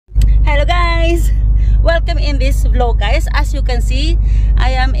guys, welcome in this vlog guys. As you can see,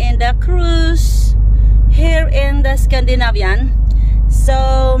 I am in the cruise here in the Scandinavian.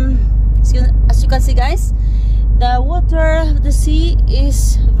 So as you can see guys, the water of the sea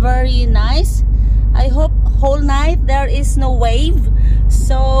is very nice. I hope whole night there is no wave,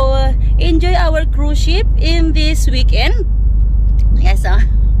 so enjoy our cruise ship in this weekend. Yes,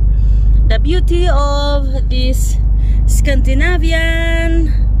 the beauty of this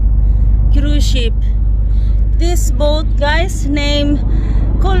Scandinavian cruise ship. This boat guys named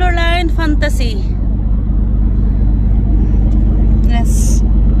Colorline Fantacy. Yes,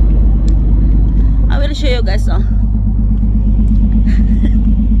 I will show you guys.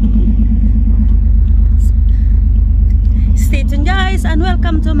 Stay tuned guys, and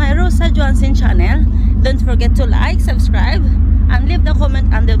welcome to my Rosa Johansen channel. Don't forget to like, subscribe, and leave the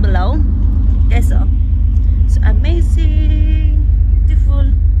comment under below. Guys, it's amazing, beautiful.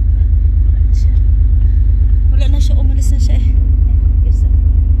 Wala na siya, umalis na siya eh. Yes,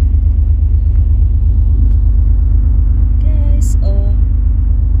 guys,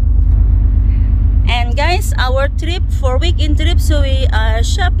 and guys, our trip for weekend trip, so we are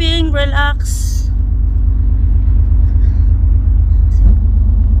shopping, relax,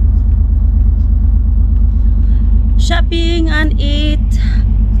 shopping and eat.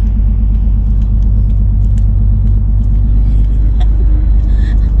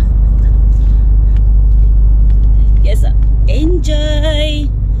 Yes,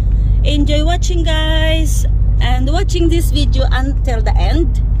 enjoy watching guys, and watching this video until the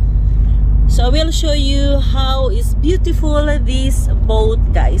end. So we'll show you how is beautiful this boat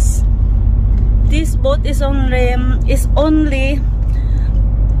guys. This boat is only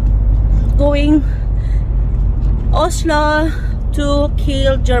going Oslo to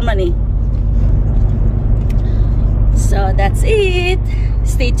Kiel, Germany. So that's it.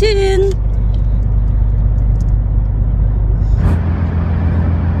 Stay tuned.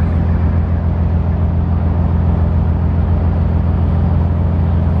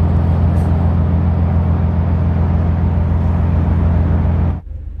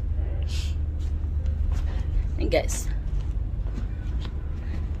 And guys,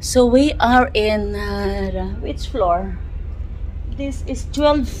 so we are in which floor? This is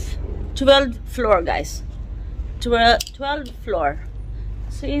 12th floor guys. 12th floor.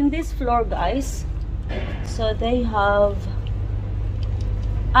 So in this floor guys, so they have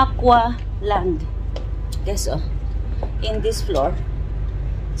aqua land. Guys, in this floor,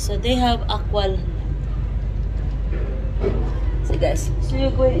 so they have aqua. See guys, so you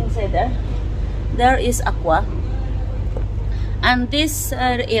go inside there. There is aqua. And this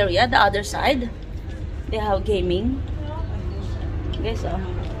area, the other side, they have gaming. Guys,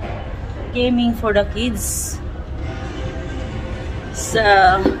 gaming for the kids. So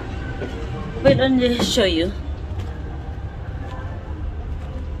we'll only show you.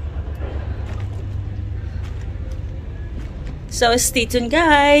 So stay tuned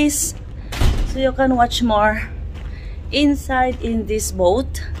guys, so you can watch more inside in this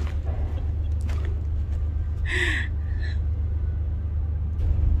boat.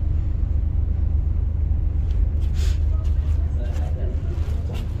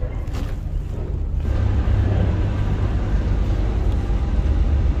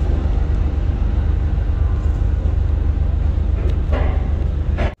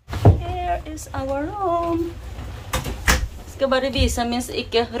 Our room. Skabari visa means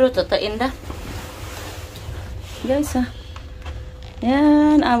ikke rutata inda. Guys,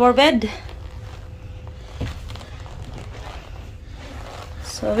 and our bed.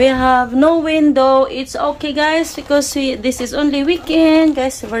 So we have no window. It's okay guys, because this is only weekend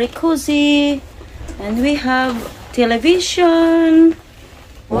guys. Very cozy, and we have television.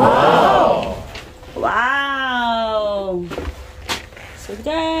 Wow. Wow. So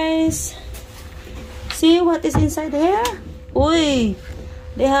guys, see what is inside here? Uy,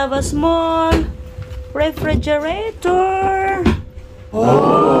 they have a small refrigerator.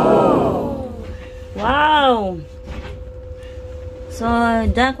 Oh. Wow. So,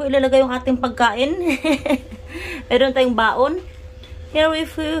 dyan ko ilalagay yung ating pagkain. Meron tayong baon. Here we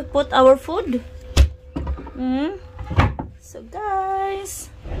put our food. So guys,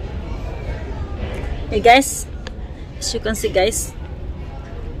 hey guys, as you can see guys,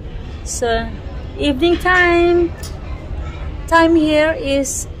 so evening time here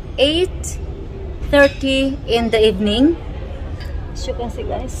is 8:30 in the evening, as you can see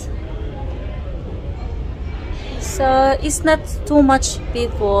guys. So it's not too much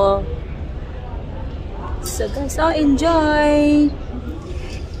people. So guys, enjoy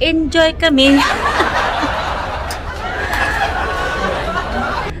kami.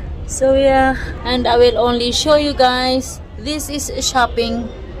 So yeah, and I will only show you guys. This is a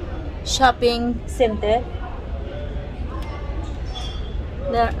shopping center.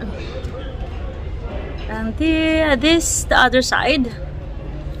 There. And this the other side.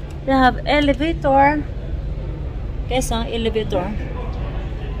 They have elevator. Guys, elevator.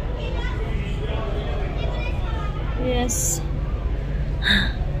 Yes.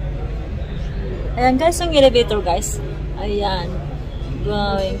 Ayan guys, yung elevator guys. Ayan.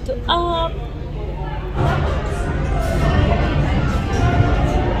 Going to up.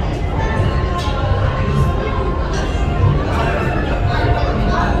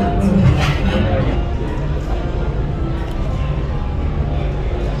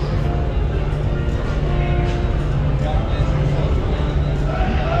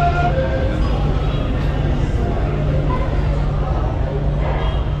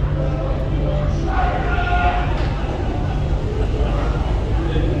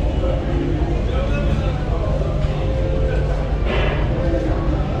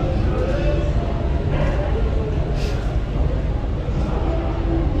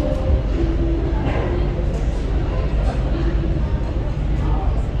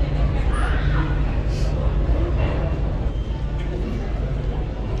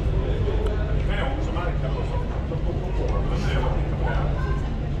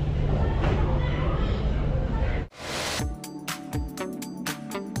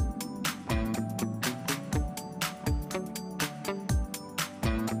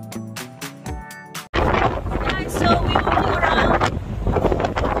 So we will go around.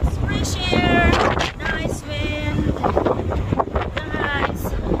 It's fresh air, nice wind, nice.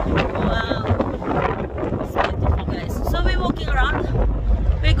 Wow, it's beautiful, guys. So we're walking around.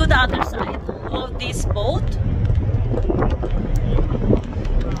 We go the other side of this boat.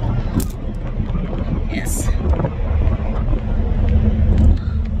 Yes.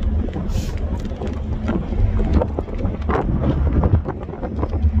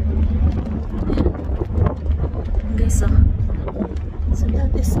 So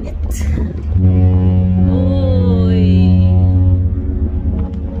that is it. Oy.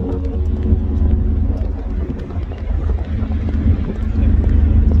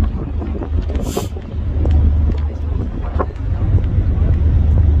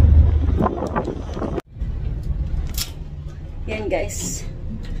 Yan guys.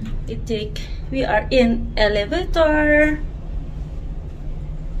 We are in elevator.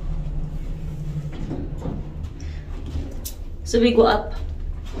 So we go up.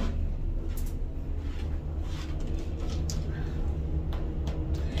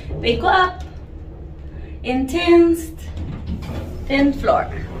 We go up in 10th floor.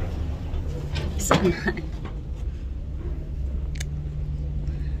 So nice.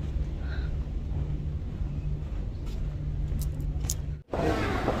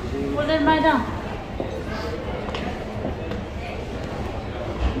 Well then, madam.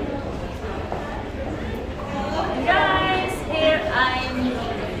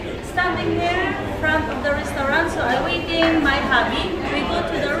 Standing here in front of the restaurant, so I'm waiting my hubby. We go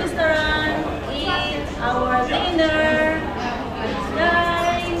to the restaurant, eat our dinner.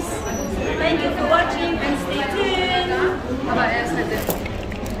 Guys, thank you for watching and stay tuned.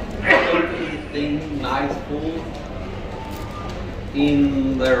 Eating nice food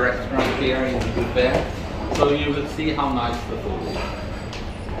in the restaurant here in Quebec, so you will see how nice the food is.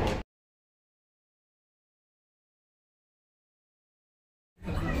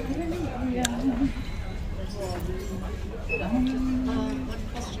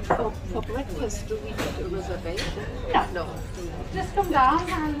 For breakfast, do we need a reservation? No. Just come down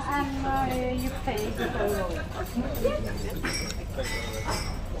and you pay.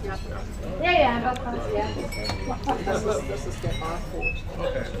 Yeah, that's yeah. This is their barcode.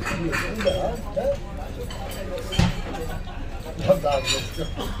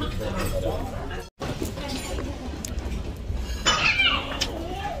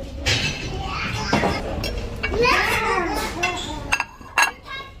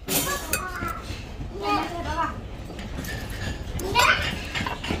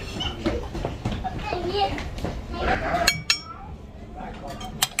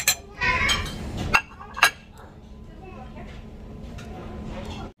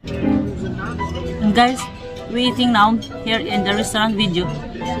 And guys, we're eating now here in the restaurant video.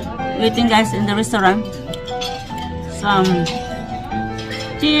 We're eating guys in the restaurant. Some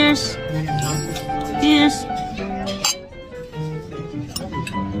cheers. Cheers.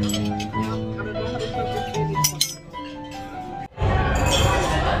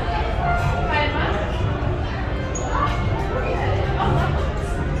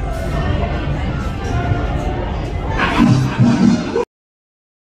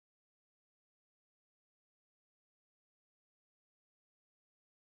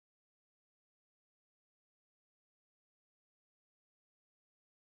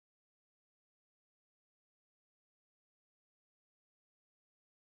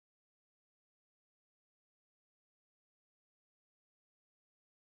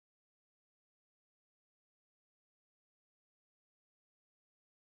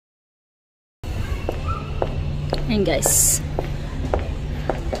 And guys,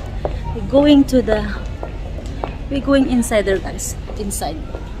 we're going inside there, guys. Inside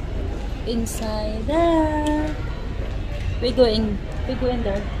there. We're going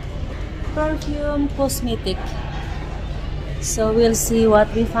there. Perfume, cosmetic. So we'll see what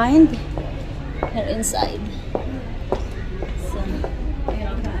we find here inside. So,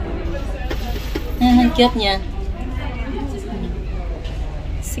 ang cute niya.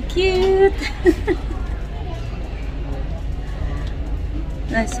 So cute.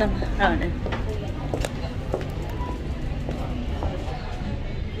 Nice one.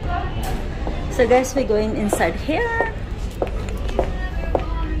 So guys, we're going inside here.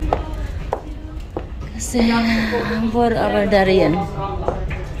 Kasi for our darian.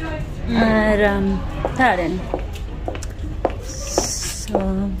 Tarin. So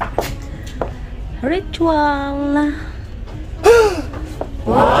ritual.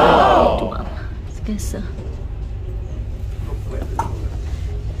 Wow. Ritual.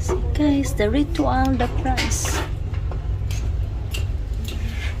 So guys, the ritual, the price.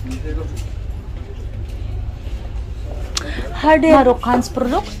 Hardy Moroccan's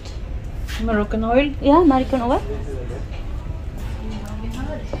product. Moroccan oil? Yeah, Moroccan oil.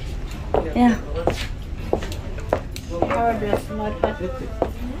 Yeah.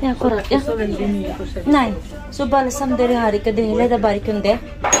 Yeah, correct. Yeah. Nej, så balsam där har ikke det hele, det er bare kun det.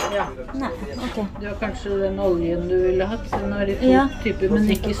 Ja. Nei, ok. Det var kanskje den oljen du ville hatt, den er i to Ja. typer, men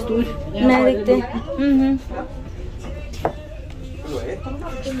ikke stor. Nei, riktig.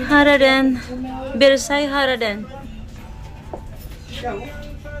 Her er den. Bersai, her er den.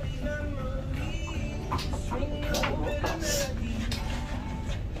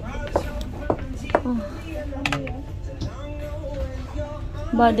 Oh.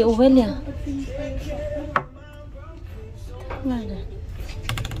 Body oil, yeah.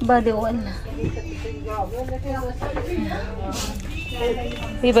 Body oil.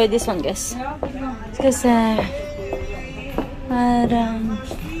 We buy this one, guys. Kasi parang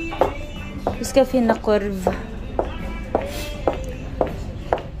ska finna kurv.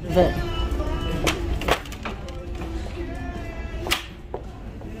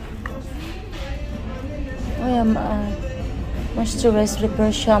 Oh yeah, moisturize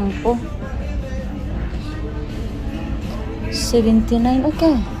repair shampoo. 79,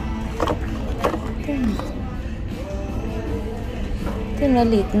 okay. Ito na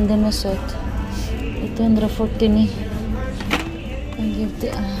litin din na suot. Ito 140 ni. Ang gilti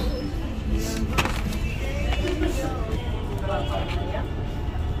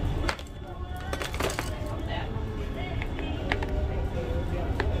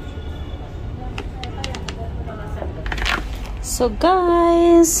So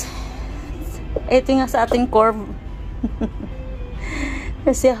guys, ito nga sa ating curve.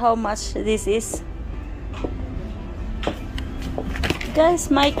 Let's see how much this is. Guys,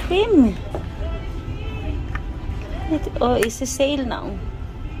 my cream. Oh, it's a sale now.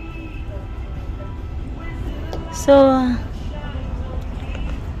 So,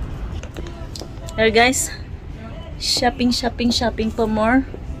 here guys, shopping for more.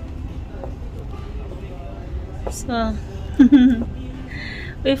 So,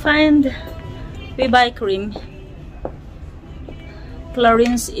 we buy cream.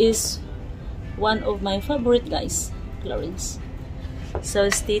 Clarins is one of my favorite, guys. Clarins. So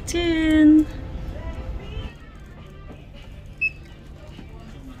stay tuned.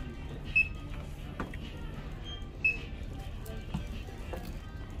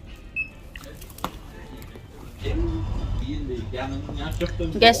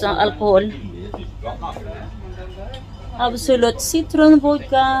 Guys, ang alcohol. Absolute citron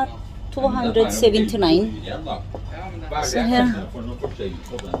vodka 279. So here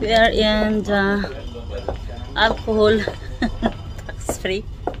we are in the alcohol tax free.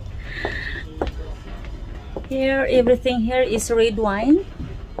 Here everything here is red wine.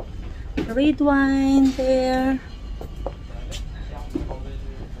 Red wine there.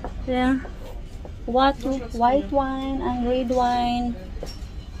 There. White wine and red wine.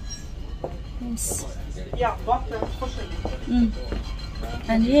 Yes.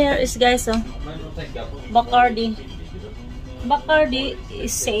 And here is, guys, Bacardi. Bacardi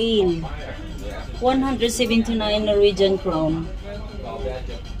is sale. 179 Norwegian crown.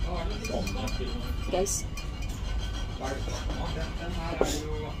 Guys.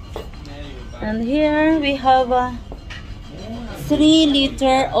 And here we have 3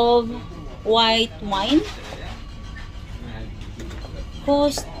 liter of white wine.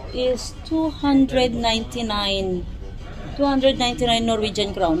 Cost is 299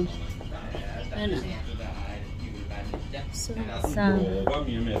 Norwegian crown. So, var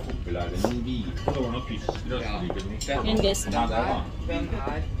mye mer populær enn den hvite. Det var noe tysk røstryke. yun guys. Ja, det var.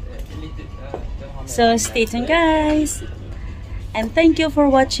 So stay tuned guys. And thank you for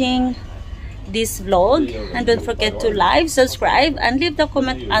watching this vlog. And don't forget to like, subscribe, and leave the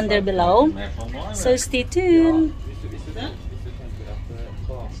comment under below. So stay tuned.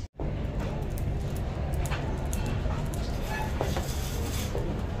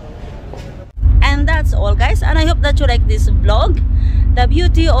 And that's all guys, and I hope that you like this vlog, the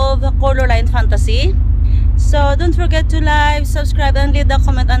beauty of Colorline Fantasy. So don't forget to like, subscribe, and leave the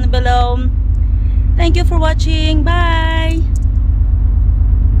comment down below. Thank you for watching. Bye.